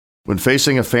When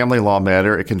facing a family law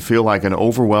matter, it can feel like an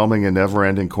overwhelming and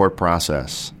never-ending court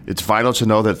process. It's vital to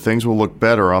know that things will look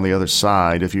better on the other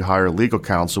side if you hire legal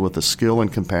counsel with the skill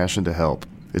and compassion to help.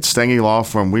 At Stengy Law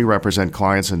Firm, we represent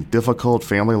clients in difficult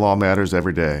family law matters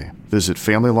every day. Visit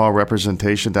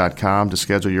FamilyLawRepresentation.com to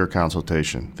schedule your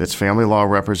consultation. That's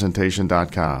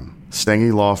FamilyLawRepresentation.com.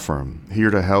 Stengy Law Firm, here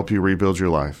to help you rebuild your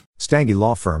life. Stengy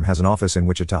Law Firm has an office in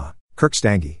Wichita. Kirk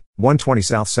Stengy, 120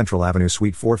 South Central Avenue,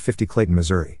 Suite 450, Clayton,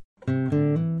 Missouri.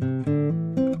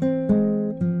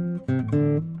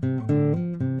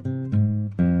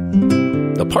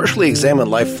 The Partially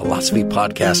Examined Life Philosophy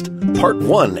Podcast Part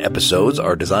 1 episodes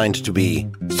are designed to be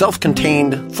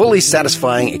self-contained, fully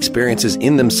satisfying experiences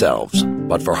in themselves.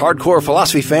 But for hardcore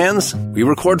philosophy fans, we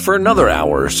record for another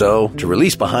hour or so to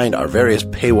release behind our various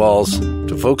paywalls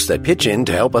to folks that pitch in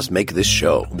to help us make this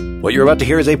show. What you're about to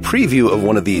hear is a preview of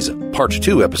one of these Part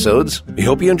 2 episodes. We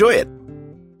hope you enjoy it.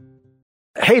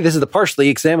 Hey, this is the Partially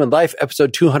Examined Life,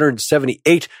 episode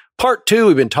 278, part 2.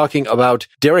 We've been talking about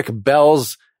Derrick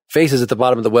Bell's Faces at the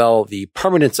Bottom of the Well, the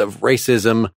permanence of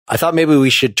racism. I thought maybe we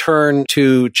should turn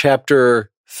to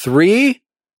chapter 3,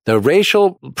 the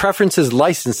Racial Preferences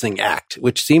Licensing Act,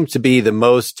 which seems to be the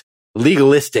most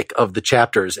legalistic of the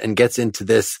chapters and gets into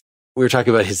this. We were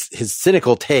talking about his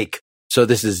cynical take. So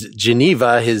this is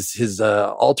Geneva, his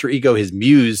alter ego, his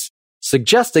muse,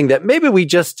 suggesting that maybe we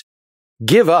just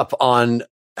give up on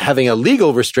having a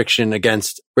legal restriction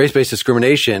against race-based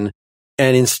discrimination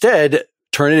and instead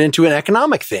turn it into an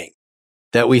economic thing.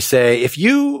 That we say, if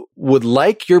you would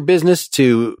like your business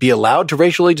to be allowed to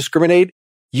racially discriminate,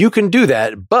 you can do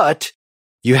that, but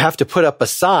you have to put up a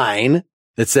sign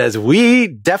that says, we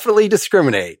definitely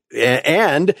discriminate.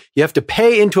 And you have to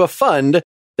pay into a fund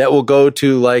that will go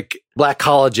to like black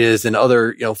colleges and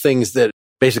other, things that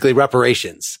basically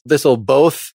reparations. This will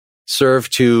both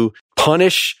serve to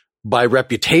punish by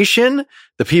reputation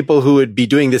the people who would be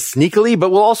doing this sneakily,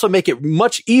 but will also make it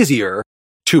much easier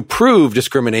to prove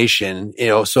discrimination,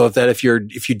 so that if you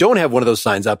don't have one of those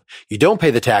signs up, you don't pay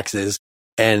the taxes,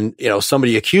 and,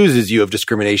 somebody accuses you of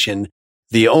discrimination,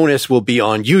 the onus will be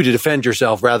on you to defend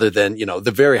yourself rather than,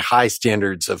 the very high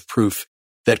standards of proof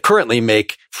that currently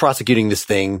make prosecuting this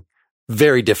thing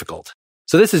very difficult.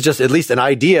 So this is just at least an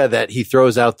idea that he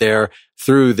throws out there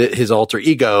through his alter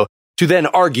ego to then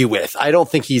argue with. I don't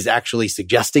think he's actually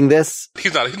suggesting this.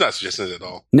 He's not suggesting it at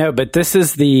all. No, but this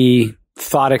is the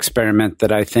thought experiment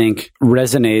that I think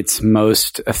resonates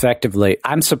most effectively.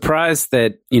 I'm surprised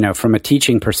that, from a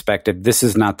teaching perspective, this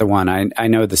is not the one. I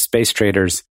know the space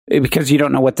traders, because you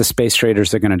don't know what the space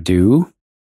traders are going to do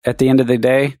at the end of the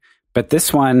day. But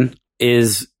this one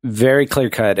is very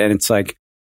clear cut. And it's like,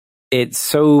 it's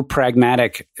so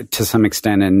pragmatic to some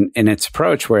extent in its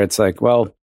approach, where it's like,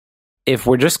 well, if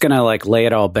we're just going to like lay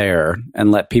it all bare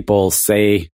and let people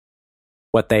say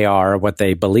what they are, what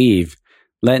they believe,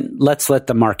 let's let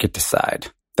the market decide.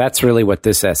 That's really what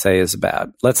this essay is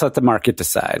about. Let's let the market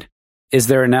decide. Is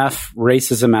there enough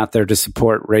racism out there to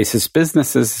support racist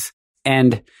businesses?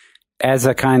 And as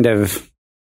a kind of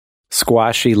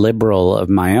squashy liberal of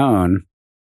my own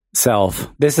self,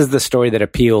 this is the story that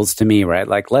appeals to me, right?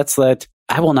 Like,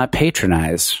 I will not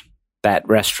patronize that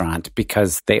restaurant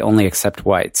because they only accept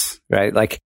whites, right?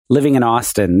 Like living in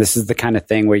Austin, this is the kind of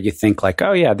thing where you think like,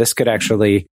 oh yeah, this could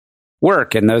actually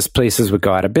work. And those places would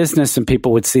go out of business and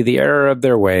people would see the error of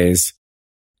their ways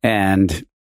and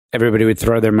everybody would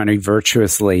throw their money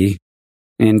virtuously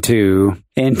into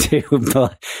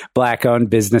black owned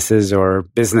businesses or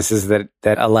businesses that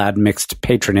allowed mixed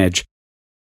patronage.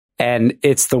 And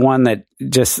it's the one that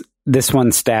this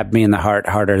one stabbed me in the heart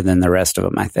harder than the rest of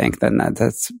them, I think. Then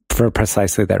that's for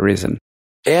precisely that reason.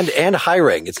 And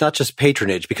hiring. It's not just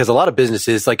patronage, because a lot of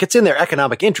businesses, like, it's in their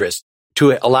economic interest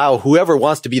to allow whoever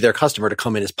wants to be their customer to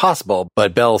come in as possible.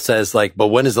 But Bell says, like, but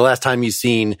when is the last time you've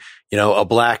seen, a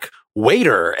black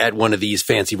waiter at one of these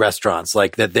fancy restaurants?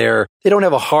 Like, that they don't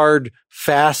have a hard,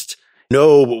 fast,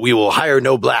 no, we will hire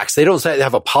no blacks. They don't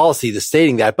have a policy that's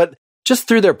stating that, but just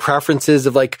through their preferences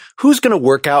of like, who's going to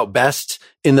work out best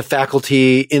in the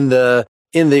faculty, in the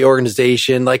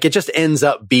organization. Like, it just ends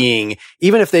up being,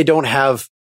 even if they don't have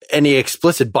any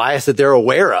explicit bias that they're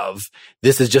aware of,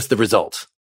 this is just the result.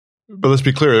 But let's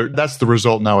be clear, that's the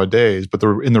result nowadays. But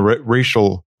in the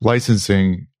Racial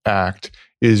Licensing Act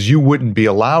is you wouldn't be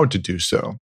allowed to do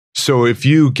so. So if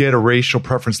you get a racial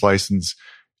preference license,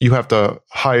 you have to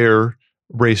hire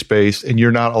race-based, and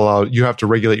you're not allowed, you have to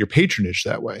regulate your patronage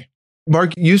that way.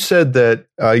 Mark, you said that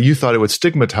you thought it would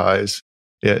stigmatize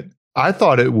it. I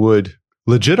thought it would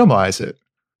legitimize it.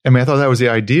 I mean, I thought that was the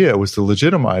idea, was to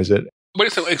legitimize it. Wait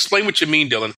a second. Explain what you mean,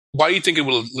 Dylan. Why do you think it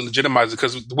will legitimize it?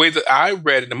 Because the way that I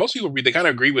read it, and most people read, they kind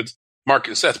of agree with Mark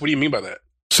and Seth. What do you mean by that?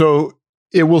 So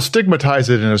it will stigmatize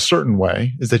it in a certain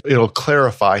way, is that it'll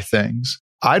clarify things.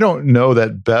 I don't know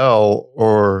that Bell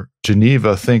or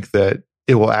Geneva think that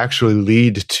it will actually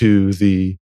lead to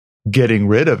the getting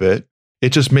rid of it. It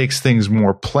just makes things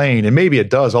more plain. And maybe it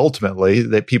does ultimately,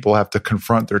 that people have to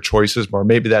confront their choices more.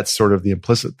 Maybe that's sort of the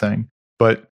implicit thing.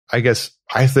 But I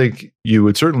think you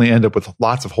would certainly end up with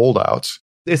lots of holdouts.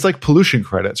 It's like pollution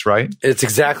credits, right? It's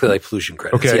exactly like pollution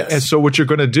credits. Okay. Yes. And so what you're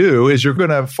going to do is you're going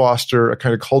to foster a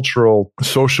kind of cultural,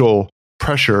 social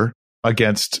pressure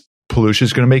against pollution.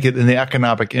 It's going to make it in the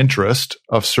economic interest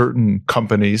of certain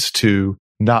companies to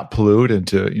not pollute and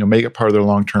to, make it part of their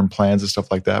long-term plans and stuff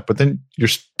like that. But then you're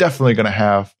definitely going to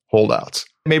have holdouts.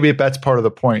 Maybe that's part of the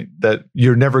point, that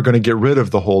you're never going to get rid of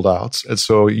the holdouts. And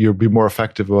so you'll be more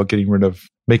effective about getting rid of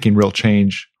making real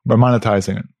change by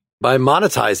monetizing it. By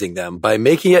monetizing them, by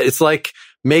making it, it's like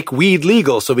make weed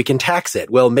legal so we can tax it.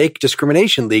 Well, make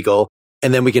discrimination legal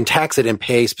and then we can tax it and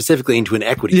pay specifically into an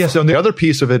equity. Yes. And the other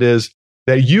piece of it is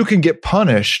that you can get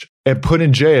punished and put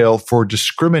in jail for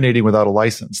discriminating without a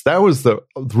license. That was the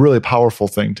really powerful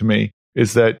thing to me,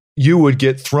 is that you would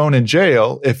get thrown in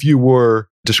jail if you were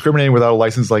discriminating without a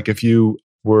license, like if you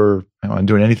were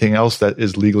doing anything else that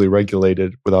is legally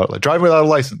regulated driving without a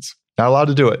license, not allowed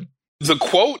to do it. The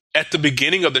quote at the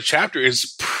beginning of the chapter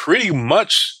is pretty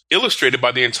much illustrated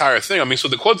by the entire thing. So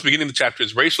the quote at the beginning of the chapter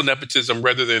is racial nepotism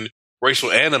rather than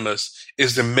racial animus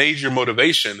is the major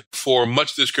motivation for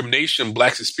much discrimination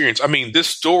blacks experience. This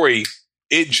story,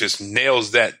 it just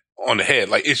nails that on the head.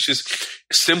 Like, it's just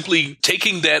simply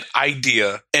taking that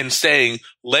idea and saying,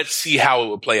 let's see how it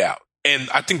would play out. And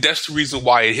I think that's the reason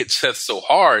why it hit Seth so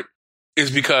hard, is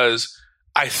because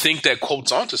I think that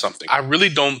quote's onto something. I really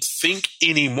don't think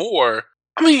anymore.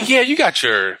 You got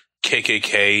your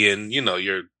KKK and,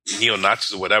 your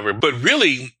neo-Nazis or whatever. But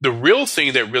really, the real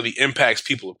thing that really impacts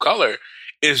people of color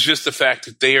is just the fact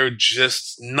that they are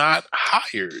just not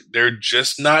hired. They're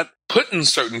just not put in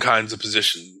certain kinds of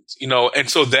positions, and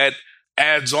so that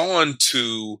adds on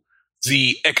to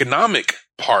the economic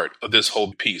part of this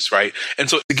whole piece, right? And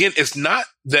so again, it's not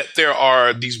that there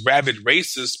are these rabid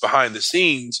racists behind the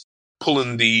scenes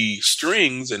pulling the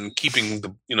strings and keeping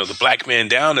the black man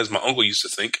down, as my uncle used to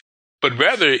think, but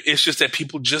rather it's just that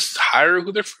people just hire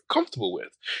who they're comfortable with,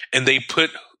 and they put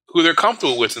who they're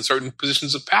comfortable with in certain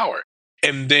positions of power.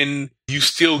 And then you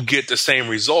still get the same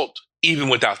result, even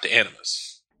without the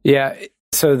animus. Yeah.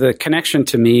 So the connection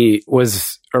to me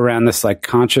was around this like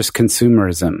conscious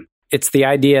consumerism. It's the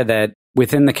idea that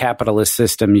within the capitalist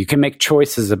system, you can make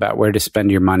choices about where to spend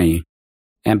your money.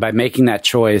 And by making that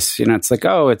choice, it's like,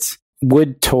 it's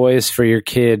wood toys for your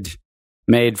kid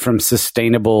made from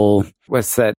sustainable,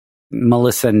 what's that?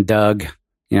 Melissa and Doug,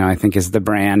 I think is the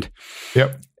brand.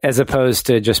 Yep. As opposed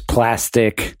to just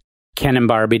plastic Ken and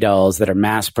Barbie dolls that are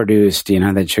mass produced,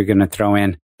 that you're going to throw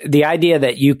in. The idea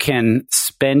that you can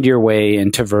spend your way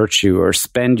into virtue or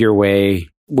spend your way,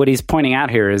 what he's pointing out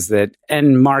here is that,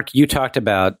 and Mark, you talked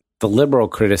about the liberal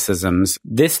criticisms.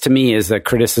 This to me is a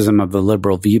criticism of the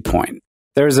liberal viewpoint.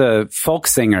 There's a folk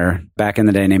singer back in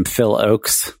the day named Phil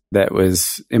Oakes that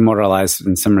was immortalized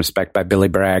in some respect by Billy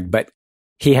Bragg, but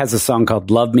he has a song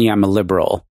called Love Me, I'm a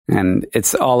Liberal. And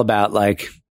it's all about like,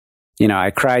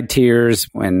 I cried tears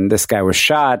when this guy was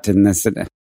shot and this.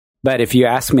 But if you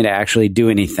ask me to actually do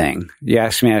anything, you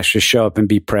ask me to actually show up and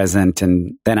be present,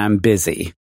 and then I'm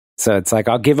busy. So it's like,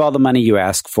 I'll give all the money you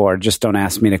ask for, just don't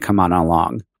ask me to come on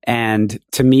along. And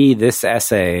to me, this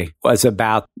essay was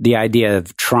about the idea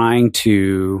of trying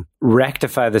to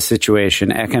rectify the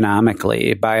situation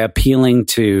economically by appealing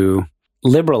to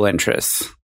liberal interests.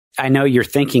 I know you're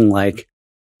thinking like,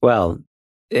 well,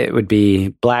 it would be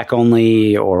black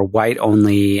only or white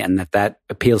only, and that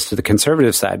appeals to the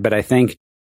conservative side. But I think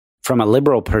from a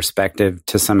liberal perspective,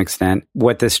 to some extent,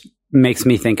 what this makes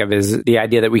me think of is the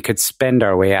idea that we could spend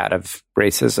our way out of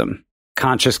racism.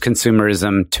 Conscious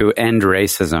consumerism to end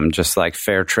racism, just like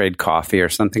fair trade coffee or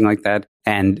something like that.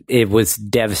 And it was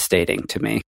devastating to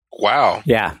me. Wow.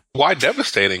 Yeah. Why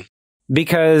devastating?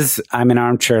 Because I'm an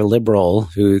armchair liberal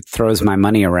who throws my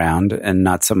money around and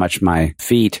not so much my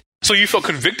feet. So you felt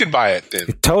convicted by it then?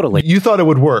 Totally. You thought it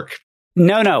would work.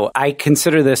 No. I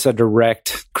consider this a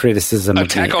direct criticism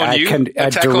Attack of me. on you? A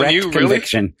Attack direct on you? Really?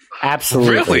 conviction.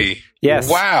 Absolutely. Really? Yes.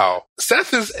 Wow.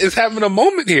 Seth is having a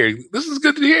moment here. This is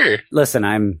good to hear. Listen,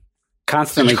 I'm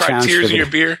constantly Did you cry challenged. tears in your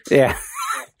beer? Yeah.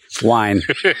 Wine.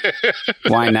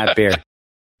 Wine, not beer.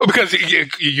 Well, because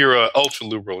you're an ultra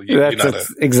liberal.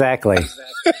 Exactly.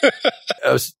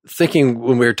 I was thinking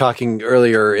when we were talking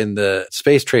earlier in the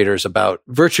Space Traders about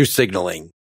virtue signaling,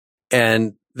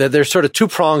 and that there's sort of two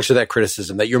prongs to that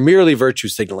criticism, that you're merely virtue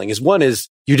signaling. One is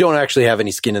you don't actually have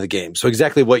any skin in the game. So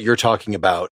exactly what you're talking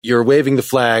about. You're waving the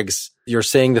flags, you're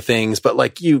saying the things, but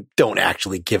like you don't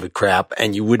actually give a crap,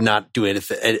 and you would not do it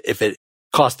if it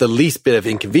cost the least bit of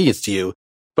inconvenience to you.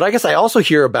 But I guess I also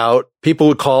hear about people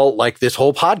would call like this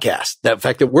whole podcast, that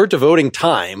fact that we're devoting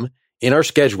time in our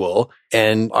schedule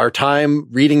and our time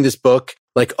reading this book,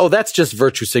 like, oh, that's just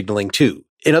virtue signaling too.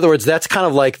 In other words, that's kind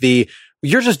of like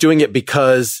you're just doing it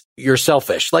because you're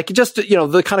selfish. Like just,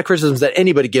 the kind of criticisms that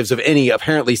anybody gives of any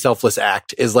apparently selfless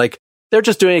act is like, they're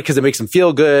just doing it because it makes them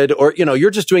feel good. Or, you're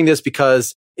just doing this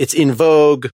because it's in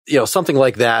vogue, something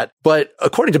like that. But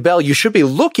according to Bell, you should be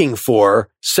looking for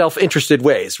self-interested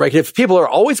ways, right? If people are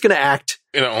always going to act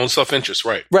in their own self-interest,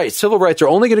 right? Right. Civil rights are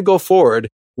only going to go forward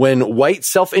when white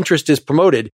self-interest is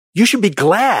promoted. You should be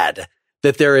glad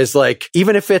that there is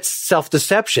even if it's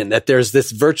self-deception, that there's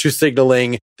this virtue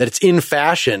signaling, that it's in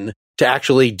fashion to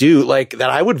actually do that.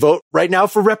 I would vote right now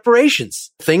for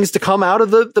reparations, things to come out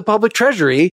of the public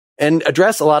treasury and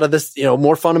address a lot of this,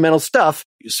 more fundamental stuff.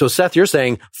 So Seth, you're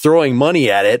saying throwing money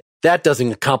at it, that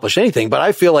doesn't accomplish anything. But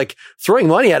I feel like throwing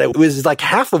money at it was like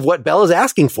half of what Bell is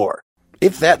asking for.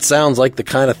 If that sounds like the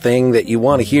kind of thing that you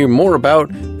want to hear more about,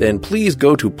 then please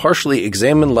go to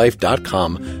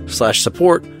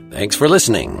partiallyexaminedlife.com/support. Thanks for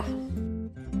listening.